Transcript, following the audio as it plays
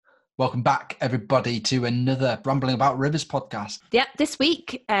Welcome back, everybody, to another Rambling About Rivers podcast. Yeah, this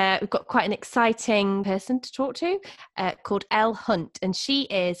week we've got quite an exciting person to talk to called Elle Hunt, and she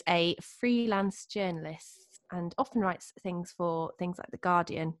is a freelance journalist and often writes things for things like The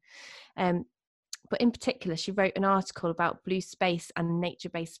Guardian. But in particular, she wrote an article about blue space and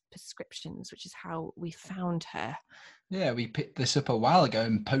nature-based prescriptions, which is how we found her. Yeah, we picked this up a while ago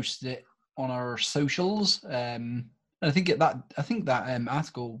and posted it on our socials. And I think that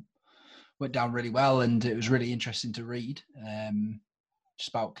article went down really well, and it was really interesting to read. Just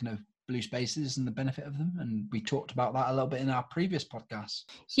about kind of blue spaces and the benefit of them, and we talked about that a little bit in our previous podcast.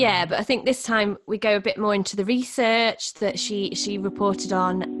 Yeah, but I think this time we go a bit more into the research that she reported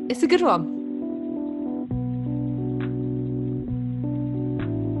on. It's a good one.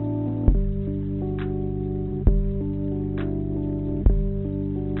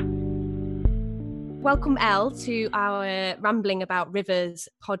 Welcome, Elle, to our Rambling About Rivers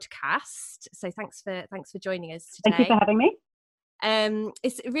podcast. So thanks for joining us today. Thank you for having me.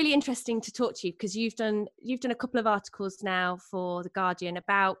 It's really interesting to talk to you because you've done a couple of articles now for The Guardian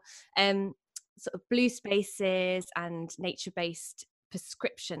about sort of blue spaces and nature-based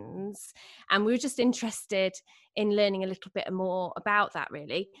prescriptions, and we were just interested in learning a little bit more about that,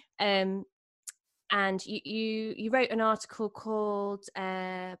 really. And you wrote an article called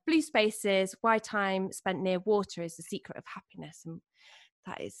Blue Spaces, Why Time Spent Near Water is the Secret of Happiness. And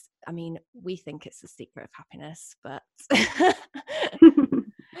that is, I mean, we think it's the secret of happiness, but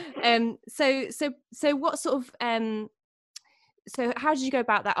so what sort of so how did you go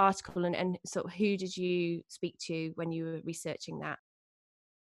about that article, and sort of who did you speak to when you were researching that?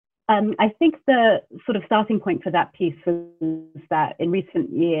 I think the sort of starting point for that piece was that in recent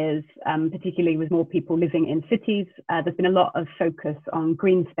years, particularly with more people living in cities, there's been a lot of focus on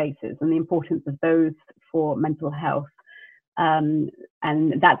green spaces and the importance of those for mental health. And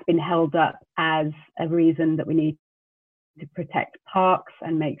that's been held up as a reason that we need to protect parks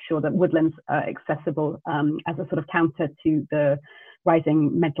and make sure that woodlands are accessible as a sort of counter to the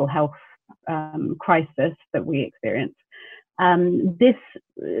rising mental health crisis that we experience.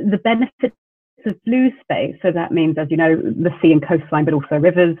 The benefits of blue space, so that means, as you know, the sea and coastline, but also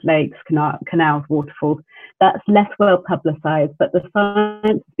rivers, lakes, canals, waterfalls, that's less well publicized, but the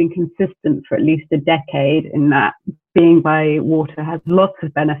science has been consistent for at least a decade in that being by water has lots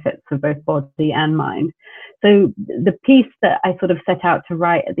of benefits for both body and mind. So the piece that I sort of set out to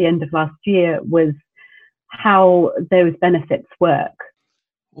write at the end of last year was how those benefits work.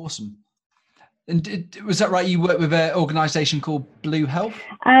 Awesome. And was that right? You work with an organisation called Blue Health?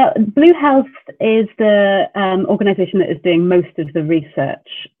 Blue Health is the organisation that is doing most of the research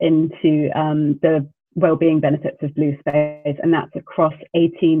into the wellbeing benefits of blue space, and that's across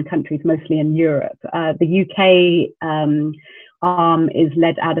 18 countries, mostly in Europe. The UK arm is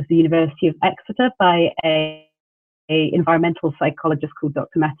led out of the University of Exeter by a environmental psychologist called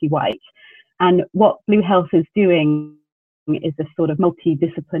Dr. Matthew White. And what Blue Health is doing is a sort of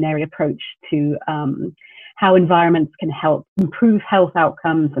multidisciplinary approach to how environments can help improve health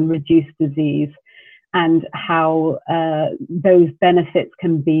outcomes and reduce disease, and how those benefits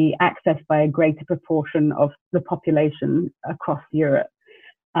can be accessed by a greater proportion of the population across Europe.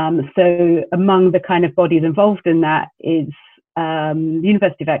 So among the kind of bodies involved in that is the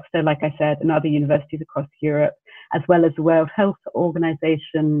University of Exeter, like I said, and other universities across Europe, as well as the World Health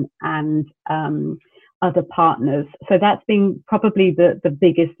Organization and other partners. So that's been probably the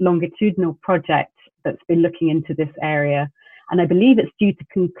biggest longitudinal project that's been looking into this area. And I believe it's due to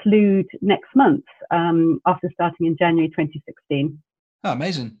conclude next month after starting in January 2016. Oh,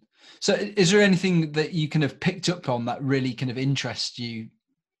 amazing. So is there anything that you kind of picked up on that really kind of interests you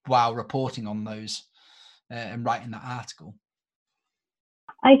while reporting on those and writing that article?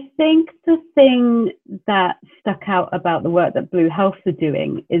 I think the thing that stuck out about the work that Blue Health are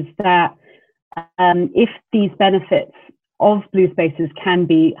doing is that if these benefits of blue spaces can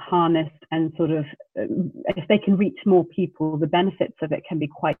be harnessed and sort of, if they can reach more people, the benefits of it can be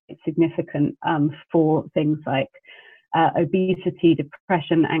quite significant for things like obesity,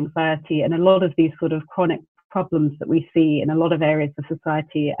 depression, anxiety, and a lot of these sort of chronic problems that we see in a lot of areas of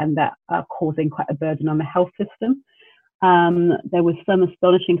society and that are causing quite a burden on the health system. There was some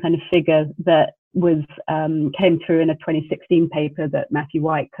astonishing kind of figure that came through in a 2016 paper that Matthew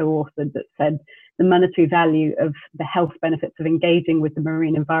White co-authored that said the monetary value of the health benefits of engaging with the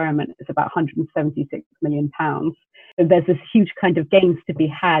marine environment is about £176 million. So there's this huge kind of gains to be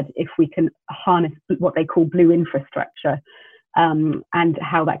had if we can harness what they call blue infrastructure, and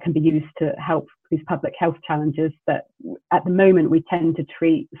how that can be used to help these public health challenges that at the moment we tend to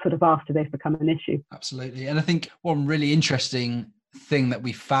treat sort of after they've become an issue. Absolutely. And I think one really interesting thing that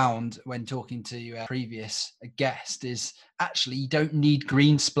we found when talking to a previous guest is actually you don't need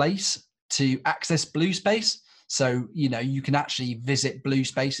green space to access blue space. So, you can actually visit blue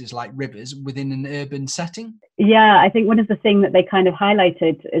spaces like rivers within an urban setting. Yeah, I think one of the things that they kind of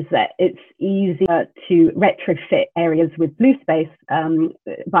highlighted is that it's easier to retrofit areas with blue space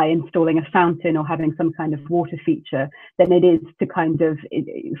by installing a fountain or having some kind of water feature than it is to kind of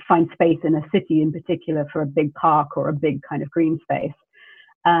find space in a city in particular for a big park or a big kind of green space.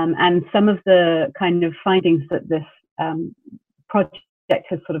 And some of the kind of findings that this project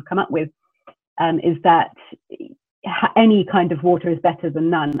has sort of come up with is that any kind of water is better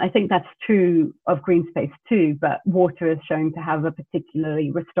than none. I think that's true of green space too, but water is shown to have a particularly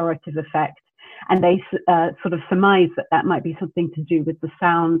restorative effect. And they sort of surmise that that might be something to do with the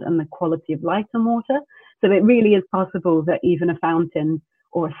sound and the quality of light on water. So it really is possible that even a fountain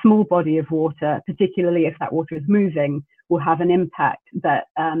or a small body of water, particularly if that water is moving, will have an impact that,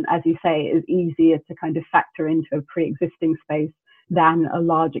 as you say, is easier to kind of factor into a pre-existing space than a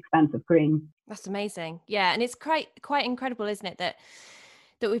large expanse of green. That's amazing. Yeah, and it's quite incredible, isn't it, that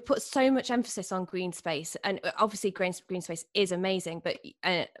we put so much emphasis on green space, and obviously green space is amazing, but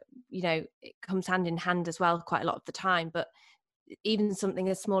it comes hand in hand as well quite a lot of the time. But even something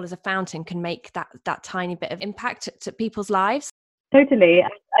as small as a fountain can make that tiny bit of impact to people's lives. Totally.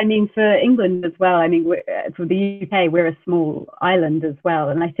 I mean, for England as well, I mean, for the UK, we're a small island as well.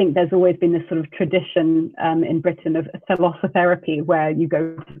 And I think there's always been this sort of tradition in Britain of thalassotherapy, where you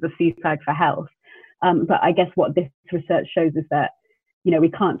go to the seaside for health. But I guess what this research shows is that,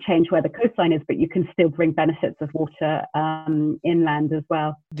 we can't change where the coastline is, but you can still bring benefits of water inland as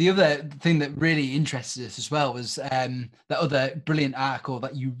well. The other thing that really interested us as well was that other brilliant article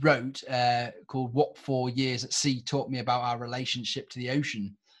that you wrote called "What 4 Years at Sea Taught Me About Our Relationship to the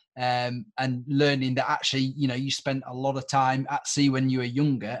Ocean," and learning that actually, you spent a lot of time at sea when you were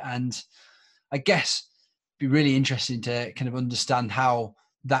younger. And I guess it'd be really interesting to kind of understand how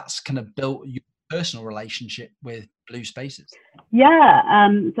that's kind of built your personal relationship with blue spaces. Yeah,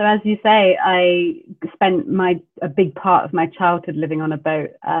 so as you say, I spent a big part of my childhood living on a boat.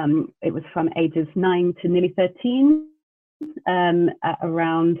 It was from ages 9 to nearly 13,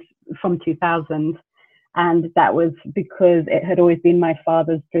 around from 2000. And that was because it had always been my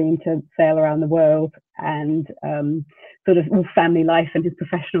father's dream to sail around the world, and sort of all family life and his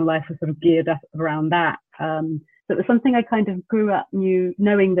professional life was sort of geared up around that. So it was something I kind of grew up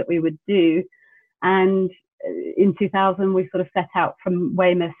knowing that we would do. And in 2000, we sort of set out from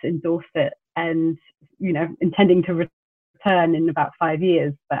Weymouth in Dorset, and intending to return in about 5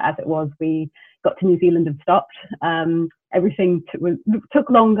 years. But as it was, we got to New Zealand and stopped. Everything took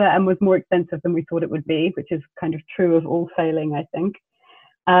longer and was more expensive than we thought it would be, which is kind of true of all sailing, I think.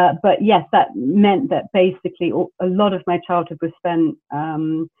 But yes, that meant that basically a lot of my childhood was spent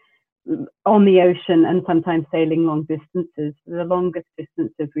on the ocean and sometimes sailing long distances. The longest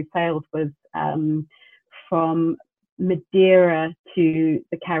distances we sailed was from Madeira to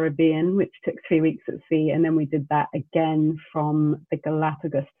the Caribbean, which took 3 weeks at sea. And then we did that again from the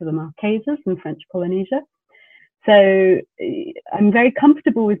Galapagos to the Marquesas in French Polynesia. So I'm very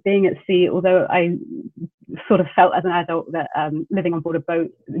comfortable with being at sea, although I sort of felt as an adult that living on board a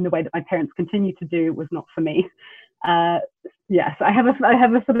boat in the way that my parents continue to do was not for me. Yes, I have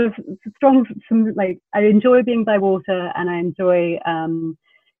a sort of strong, I enjoy being by water, and I enjoy,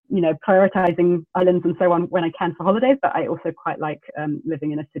 prioritizing islands and so on when I can for holidays, but I also quite like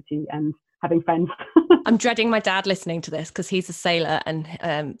living in a city and having friends. I'm dreading my dad listening to this, because he's a sailor, and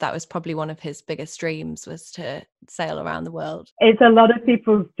that was probably one of his biggest dreams, was to sail around the world. It's a lot of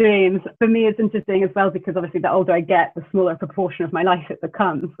people's dreams. For me, it's interesting as well, because obviously the older I get, the smaller proportion of my life it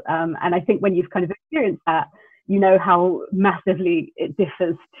becomes. And I think when you've kind of experienced that, you know how massively it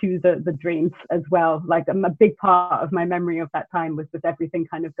differs to the dreams as well. Like a big part of my memory of that time was just everything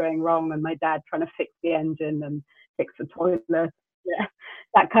kind of going wrong, and my dad trying to fix the engine and fix the toilet. Yeah,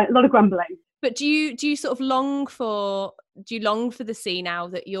 a lot of grumbling. But do you sort of long for the sea now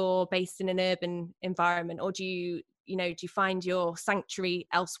that you're based in an urban environment, or do you find your sanctuary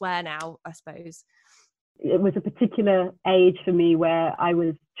elsewhere now, I suppose? It was a particular age for me where I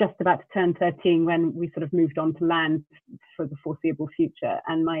was just about to turn 13 when we sort of moved on to land for the foreseeable future.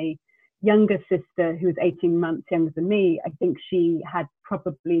 And my younger sister, who was 18 months younger than me, I think she had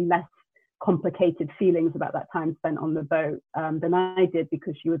probably less complicated feelings about that time spent on the boat than I did,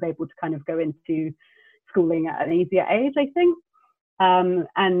 because she was able to kind of go into schooling at an easier age, I think.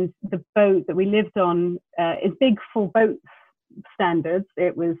 And the boat that we lived on is big for boats standards.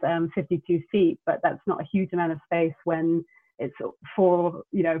 It was 52 feet, but that's not a huge amount of space when it's for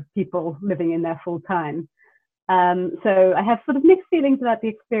people living in there full time. So I have sort of mixed feelings about the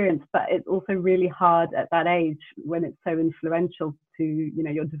experience, but it's also really hard at that age when it's so influential to, you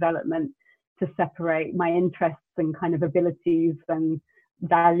know, your development, to separate my interests and kind of abilities and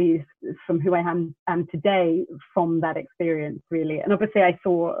values from who I am today from that experience, really. And obviously I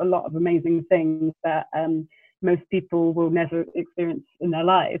saw a lot of amazing things that most people will never experience in their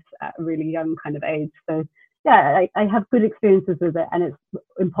lives at a really young kind of age. So yeah, I have good experiences with it, and it's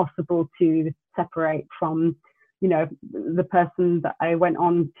impossible to separate from, you know, the person that I went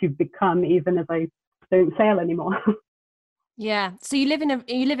on to become, even as I don't sail anymore. Yeah. So you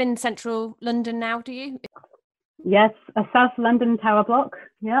live in central London now, do you? Yes, a South London tower block.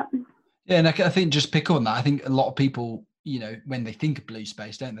 Yeah. Yeah, and I think just pick up on that. I think a lot of people, you know, when they think of blue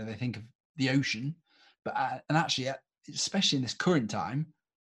space, don't they? They think of the ocean, but and actually, especially in this current time,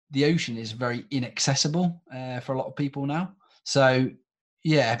 the ocean is very inaccessible for a lot of people now. So,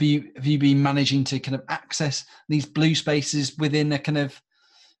 yeah, have you been managing to kind of access these blue spaces within a kind of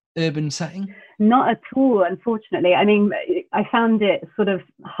urban setting? Not at all, unfortunately. I mean, I found it sort of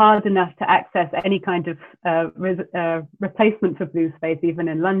hard enough to access any kind of replacement for blue space, even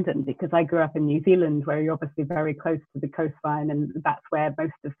in London, because I grew up in New Zealand, where you're obviously very close to the coastline, and that's where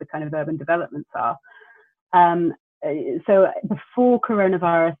most of the kind of urban developments are. So before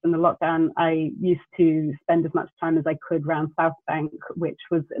coronavirus and the lockdown, I used to spend as much time as I could around South Bank, which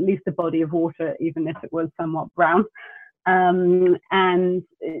was at least a body of water, even if it was somewhat brown. And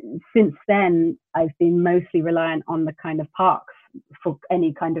since then, I've been mostly reliant on the kind of parks for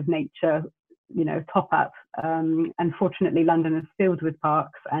any kind of nature, you know, top up. And fortunately, London is filled with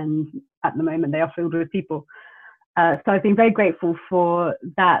parks, and at the moment they are filled with people. So I've been very grateful for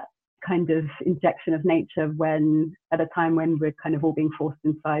that kind of injection of nature when, at a time when we're kind of all being forced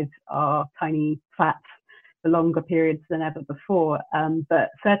inside our tiny flats for longer periods than ever before. But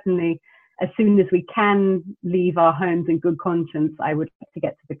certainly, as soon as we can leave our homes in good conscience, I would like to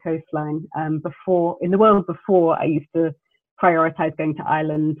get to the coastline. Before, in the world before, I used to prioritize going to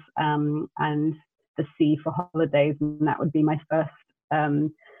islands and the sea for holidays, and that would be my first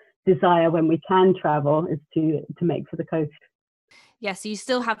desire when we can travel, is to make for the coast. Yeah, so you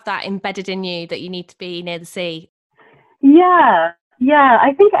still have that embedded in you that you need to be near the sea. Yeah.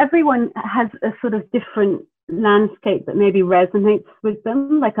 I think everyone has a sort of different landscape that maybe resonates with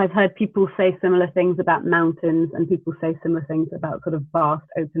them. Like, I've heard people say similar things about mountains, and people say similar things about sort of vast,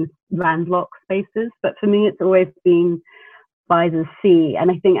 open, landlocked spaces. But for me, it's always been by the sea. And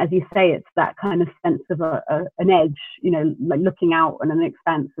I think, as you say, it's that kind of sense of an edge, you know, like looking out on an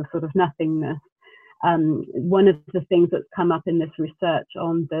expanse of sort of nothingness. One of the things that's come up in this research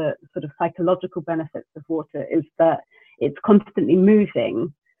on the sort of psychological benefits of water is that it's constantly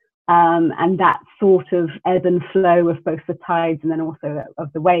moving, and that sort of ebb and flow of both the tides and then also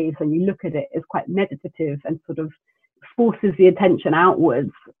of the waves, when you look at it, is quite meditative and sort of forces the attention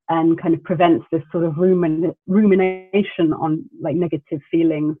outwards and kind of prevents this sort of rumination on like negative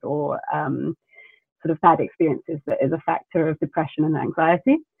feelings or sort of bad experiences that is a factor of depression and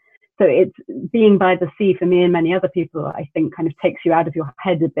anxiety. So it's being by the sea for me and many other people, I think, kind of takes you out of your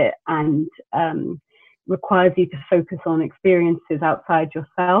head a bit and requires you to focus on experiences outside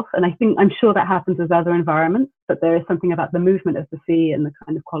yourself. And I'm sure that happens with other environments, but there is something about the movement of the sea and the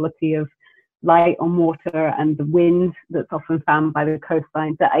kind of quality of light on water and the wind that's often found by the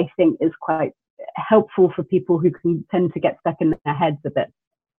coastline that I think is quite helpful for people who can tend to get stuck in their heads a bit.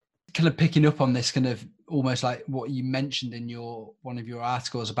 Kind of picking up on this, kind of almost like what you mentioned in one of your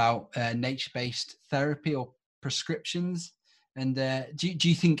articles about nature-based therapy or prescriptions, and do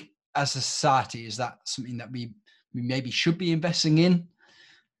you think as a society is that something that we maybe should be investing in?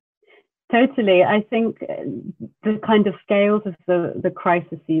 Totally. I think the kind of scales of the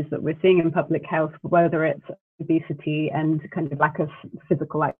crises that we're seeing in public health, whether it's obesity and kind of lack of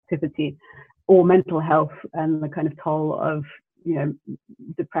physical activity, or mental health and the kind of toll of, you know,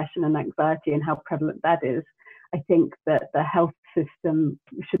 depression and anxiety and how prevalent that is, I think that the health system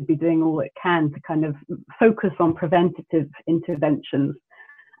should be doing all it can to kind of focus on preventative interventions,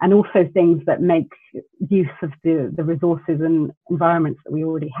 and also things that make use of the resources and environments that we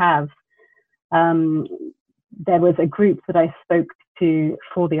already have. There was a group that I spoke to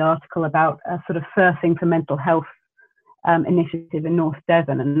for the article about a sort of surfing for mental health initiative in North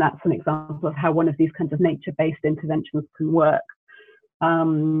Devon, and that's an example of how one of these kinds of nature-based interventions can work.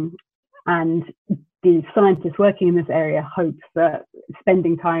 And the scientists working in this area hope that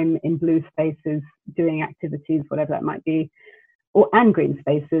spending time in blue spaces, doing activities, whatever that might be, and green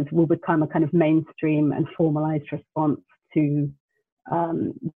spaces, will become a kind of mainstream and formalized response to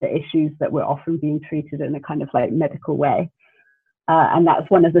the issues that were often being treated in a kind of like medical way. And that's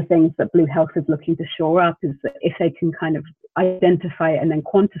one of the things that Blue Health is looking to shore up, is that if they can kind of identify and then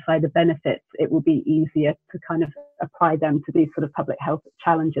quantify the benefits, it will be easier to kind of apply them to these sort of public health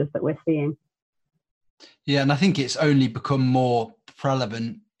challenges that we're seeing. Yeah, and I think it's only become more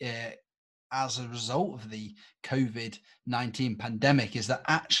relevant as a result of the COVID-19 pandemic, is that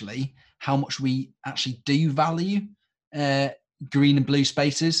actually how much we actually do value green and blue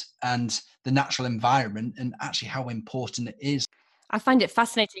spaces and the natural environment, and actually how important it is. I find it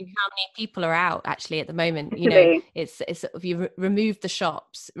fascinating how many people are out actually at the moment. You know, it's sort of, you remove the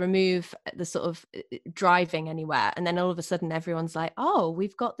shops, remove the sort of driving anywhere, and then all of a sudden everyone's like, oh,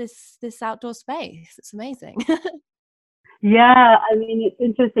 we've got this outdoor space. It's amazing. Yeah, I mean, it's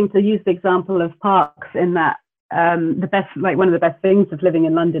interesting to use the example of parks in that one of the best things of living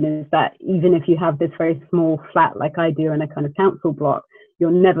in London is that even if you have this very small flat like I do in a kind of council block,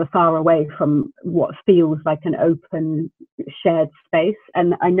 you're never far away from what feels like an open shared space.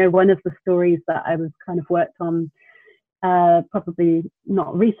 And I know one of the stories that I was kind of worked on, probably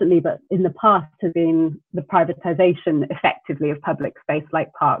not recently, but in the past, has been the privatization effectively of public space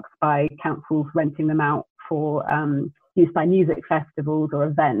like parks by councils renting them out for use by music festivals or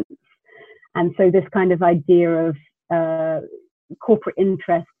events. And so this kind of idea of corporate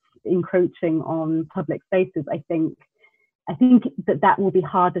interests encroaching on public spaces, I think that will be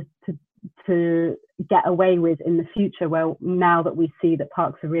harder to get away with in the future. Well, now that we see that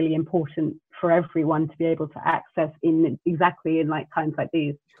parks are really important for everyone to be able to access exactly in like times like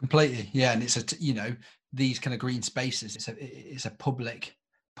these. Completely, yeah. And it's these kind of green spaces. It's a public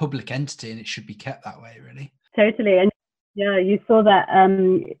entity, and it should be kept that way, really. Totally. And yeah, you saw that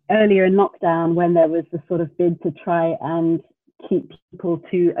earlier in lockdown when there was the sort of bid to try and keep people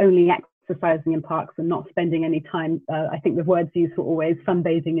to only exercising in parks and not spending any time. I think the words used were always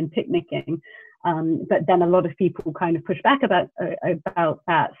sunbathing and picnicking. But then a lot of people kind of pushed back about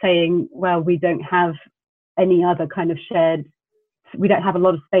that, saying, well, we don't have any other kind of we don't have a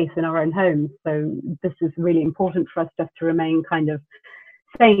lot of space in our own homes. So this is really important for us just to remain kind of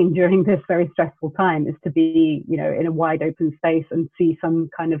sane during this very stressful time, is to be, in a wide open space and see some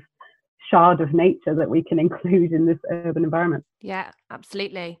kind of shard of nature that we can include in this urban environment. Yeah,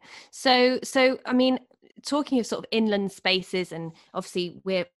 absolutely. So I mean, talking of sort of inland spaces, and obviously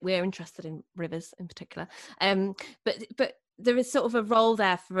we're interested in rivers in particular, but there is sort of a role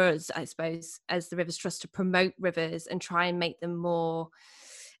there for us, I suppose, as the Rivers Trust, to promote rivers and try and make them more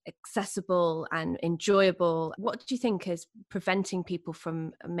accessible and enjoyable. What do you think is preventing people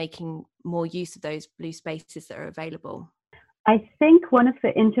from making more use of those blue spaces that are available? I think one of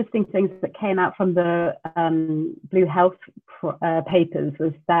the interesting things that came out from the Blue Health papers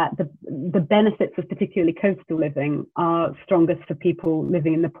was that the benefits of particularly coastal living are strongest for people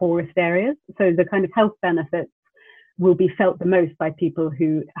living in the poorest areas. So the kind of health benefits will be felt the most by people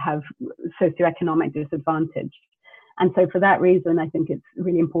who have socioeconomic disadvantage. And so for that reason, I think it's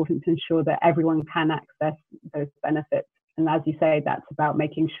really important to ensure that everyone can access those benefits. And as you say, that's about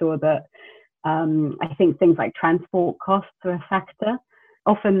making sure that I think things like transport costs are a factor.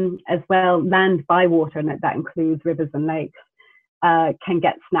 Often as well, land by water, and that includes rivers and lakes, can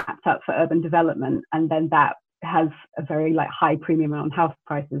get snapped up for urban development. And then that has a very high premium on house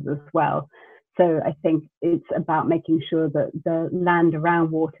prices as well. So I think it's about making sure that the land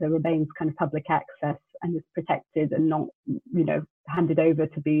around water remains kind of public access and is protected and not, handed over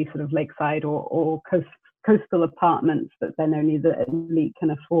to be sort of lakeside or coastal apartments that then only the elite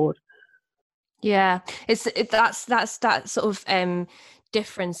can afford. Yeah, that's that sort of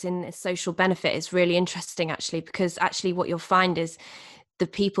difference in social benefit is really interesting, actually, because actually what you'll find is the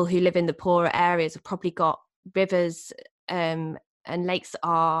people who live in the poorer areas have probably got rivers and lakes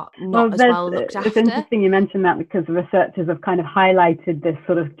are not as well looked after. It's interesting you mentioned that, because the researchers have kind of highlighted this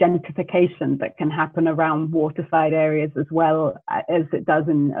sort of gentrification that can happen around waterside areas as well as it does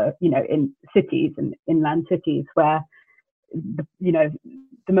in in cities and inland cities, where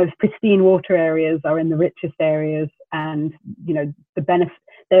the most pristine water areas are in the richest areas, and the benefit.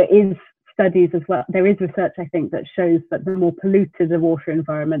 There is studies as well. There is research, I think, that shows that the more polluted the water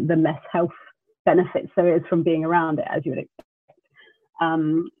environment, the less health benefits there is from being around it, as you would expect.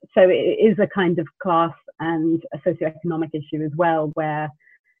 So it is a kind of class and a socioeconomic issue as well, where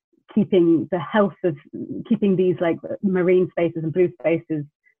keeping these marine spaces and blue spaces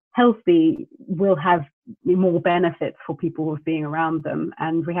healthy will have more benefits for people of being around them.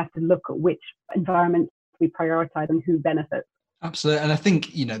 And we have to look at which environments we prioritize and who benefits. Absolutely. And I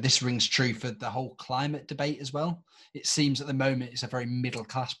think, this rings true for the whole climate debate as well. It seems at the moment it's a very middle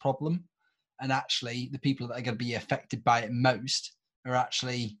class problem. And actually the people that are going to be affected by it most are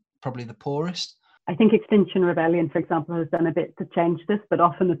actually probably the poorest. I think Extinction Rebellion, for example, has done a bit to change this, but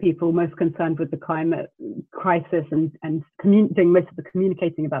often the people most concerned with the climate crisis and doing most of the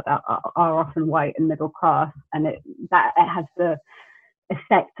communicating about that are often white and middle class. And it has the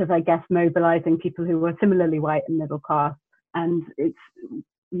effect of, I guess, mobilizing people who were similarly white and middle class. And it's,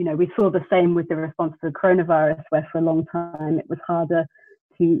 we saw the same with the response to the coronavirus, where for a long time it was harder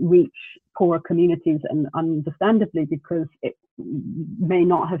to reach poorer communities, and understandably, because it may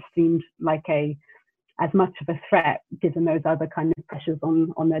not have seemed like as much of a threat given those other kind of pressures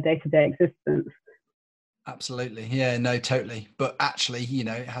on their day-to-day existence. Absolutely. Yeah, no, totally. But actually,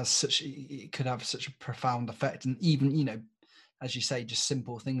 it could have such a profound effect. And even, as you say, just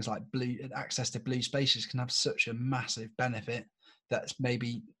simple things like access to blue spaces can have such a massive benefit that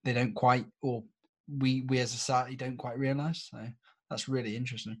maybe they don't quite, or we as a society don't quite realize. So that's really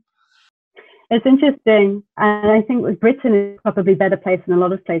interesting. It's interesting, and I think with Britain is probably better placed than a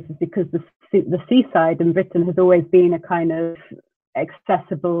lot of places, because the seaside in Britain has always been a kind of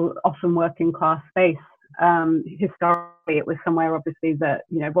accessible, often working class space. Historically, it was somewhere obviously that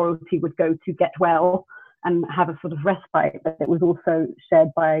royalty would go to get well and have a sort of respite, but it was also shared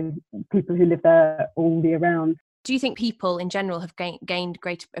by people who live there all year round. Do you think people in general have gained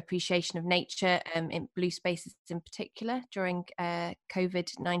greater appreciation of nature, in blue spaces in particular, during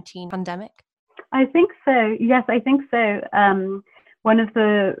COVID-19 pandemic? I think so. Yes, I think so. One of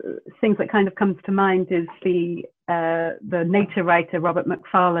the things that kind of comes to mind is the nature writer Robert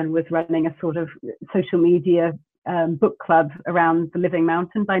Macfarlane was running a sort of social media book club around The Living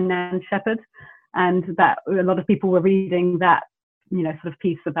Mountain by Nan Shepherd, and that a lot of people were reading that sort of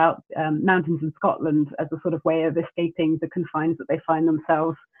piece about mountains in Scotland as a sort of way of escaping the confines that they find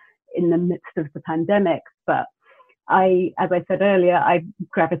themselves in the midst of the pandemic. But as I said earlier, I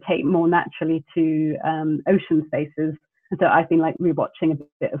gravitate more naturally to ocean spaces. And so I've been like rewatching a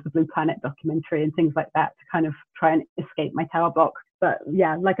bit of the Blue Planet documentary and things like that to kind of try and escape my tower block. But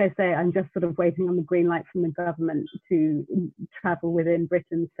yeah, like I say, I'm just sort of waiting on the green light from the government to travel within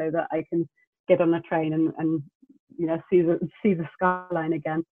Britain so that I can get on a train and see the skyline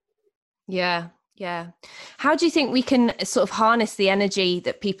again. Yeah. How do you think we can sort of harness the energy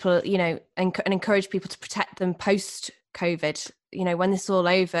that people, and encourage people to protect them post-COVID? When this is all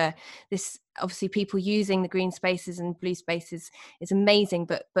over, this obviously people using the green spaces and blue spaces is amazing,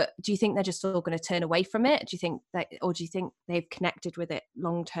 but do you think they're just all going to turn away from it? Do you think they've connected with it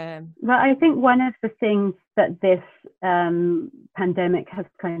long term? Well, I think one of the things that this pandemic has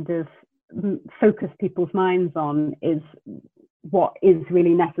kind of focused people's minds on is what is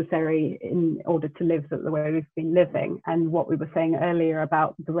really necessary in order to live the way we've been living. And what we were saying earlier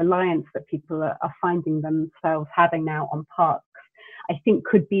about the reliance that people are finding themselves having now on parks, I think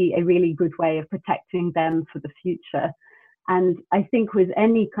could be a really good way of protecting them for the future. And I think with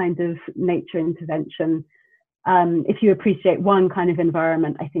any kind of nature intervention, if you appreciate one kind of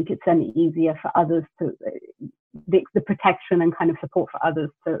environment, I think it's then easier for others to, the protection and kind of support for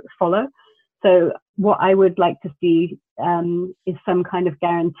others to follow. So what I would like to see is some kind of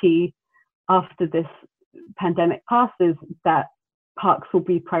guarantee after this pandemic passes that parks will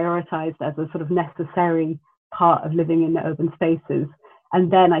be prioritized as a sort of necessary part of living in the urban spaces.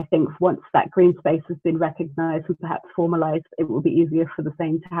 And then I think once that green space has been recognized and perhaps formalized, it will be easier for the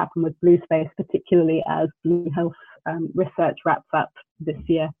same to happen with blue space, particularly as Blue Health research wraps up this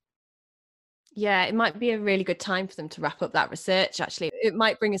year. Yeah, it might be a really good time for them to wrap up that research, actually. It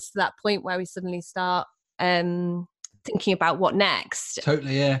might bring us to that point where we suddenly start thinking about what next.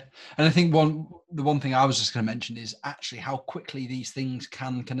 Totally, yeah. And I think the one thing I was just going to mention is actually how quickly these things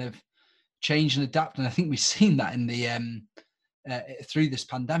can kind of change and adapt. And I think we've seen that in the through this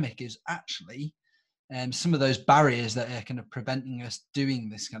pandemic is actually some of those barriers that are kind of preventing us doing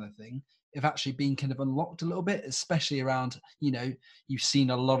this kind of thing have actually been kind of unlocked a little bit, especially around, you've seen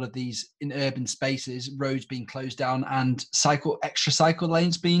a lot of these in urban spaces, roads being closed down and extra cycle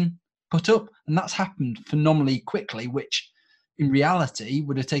lanes being put up. And that's happened phenomenally quickly, which in reality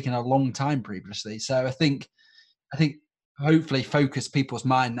would have taken a long time previously. So I think hopefully focus people's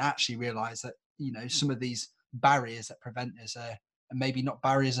mind and actually realize that, some of these barriers that prevent us are maybe not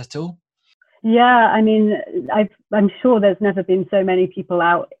barriers at all. Yeah, I mean, I'm sure there's never been so many people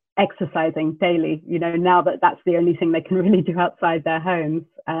out exercising daily, now that's the only thing they can really do outside their homes.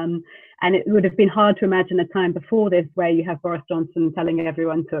 And it would have been hard to imagine a time before this where you have Boris Johnson telling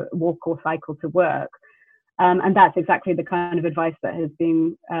everyone to walk or cycle to work. And that's exactly the kind of advice that has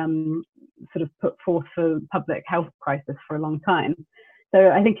been sort of put forth for public health crisis for a long time.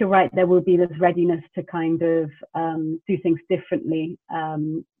 So I think you're right, there will be this readiness to kind of do things differently,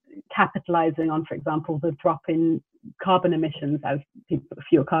 capitalizing on, for example, the drop in carbon emissions as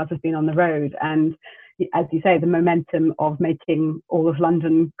fewer cars have been on the road. And as you say, the momentum of making all of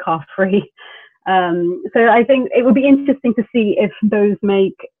London car free. So I think it will be interesting to see if those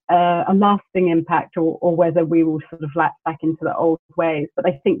make a lasting impact, or whether we will sort of lapse back into the old ways. But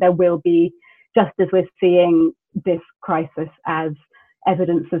I think there will be, just as we're seeing this crisis as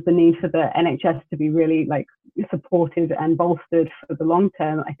evidence of the need for the NHS to be really like supported and bolstered for the long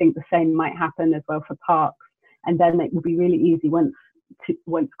term, I think the same might happen as well for parks. And then it will be really easy once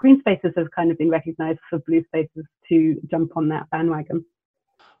green spaces have kind of been recognised for blue spaces to jump on that bandwagon.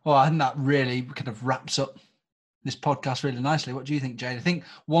 Well, I think that really kind of wraps up this podcast really nicely. What do you think, Jade? I think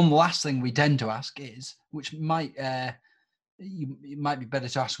one last thing we tend to ask is, which might it might be better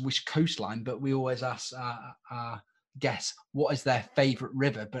to ask which coastline, but we always ask our guests what is their favourite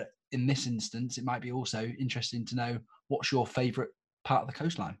river. But in this instance, it might be also interesting to know what's your favourite part of the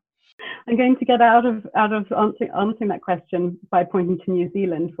coastline. I'm going to get out of answering that question by pointing to New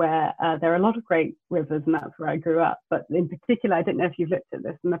Zealand, where there are a lot of great rivers, and that's where I grew up. But in particular, I don't know if you've looked at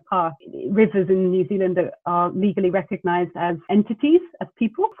this in the past, rivers in New Zealand are legally recognised as entities, as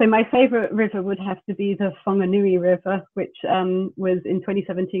people. So my favourite river would have to be the Whanganui River, which was in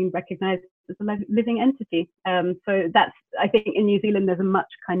 2017 recognised as a living entity. So that's, I think in New Zealand, there's a much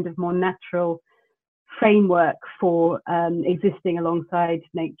kind of more natural framework for existing alongside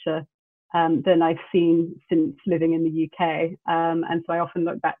nature than I've seen since living in the UK. And so I often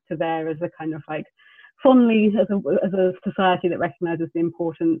look back to there as a kind of like fondly as a society that recognises the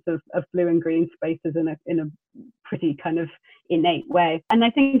importance of blue and green spaces in a pretty kind of innate way. And I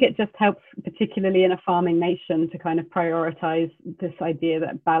think it just helps, particularly in a farming nation, to kind of prioritise this idea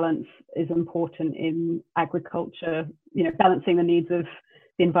that balance is important in agriculture, you know, balancing the needs of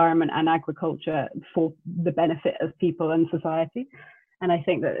the environment and agriculture for the benefit of people and society. And I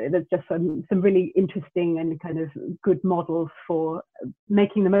think that there's just some really interesting and kind of good models for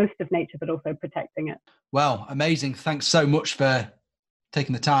making the most of nature, but also protecting it. Well, amazing. Thanks so much for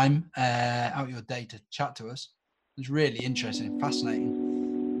taking the time out of your day to chat to us. It was really interesting and fascinating.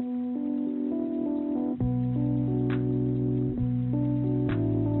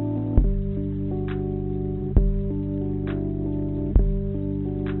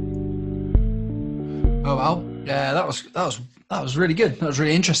 Oh, well, yeah, that was really good. That was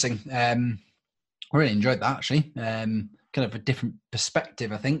really interesting. I really enjoyed that, actually. Kind of a different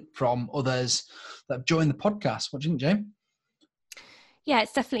perspective, I think, from others that have joined the podcast. What do you think, Jane? Yeah,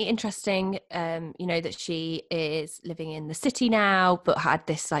 it's definitely interesting, you know, that she is living in the city now, but had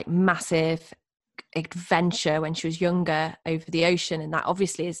this like massive adventure when she was younger over the ocean. And that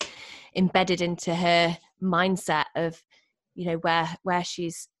obviously is embedded into her mindset of, you know, where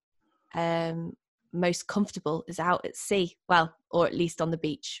she's most comfortable is out at sea, well, or at least on the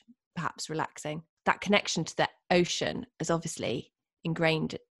beach, perhaps relaxing. That connection to the ocean is obviously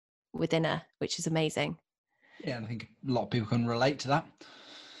ingrained within her, which is amazing. Yeah, and I think a lot of people can relate to that.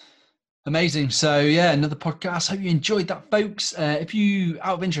 Amazing. So yeah, another podcast. Hope you enjoyed that, folks. If you,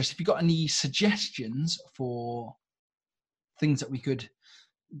 out of interest, if you've got any suggestions for things that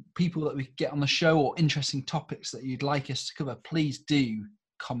people that we could get on the show, or interesting topics that you'd like us to cover, please do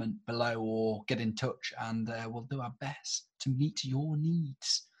comment below or get in touch, and we'll do our best to meet your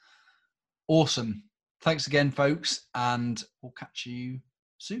needs. Awesome. Thanks again, folks, and we'll catch you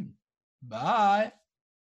soon. Bye.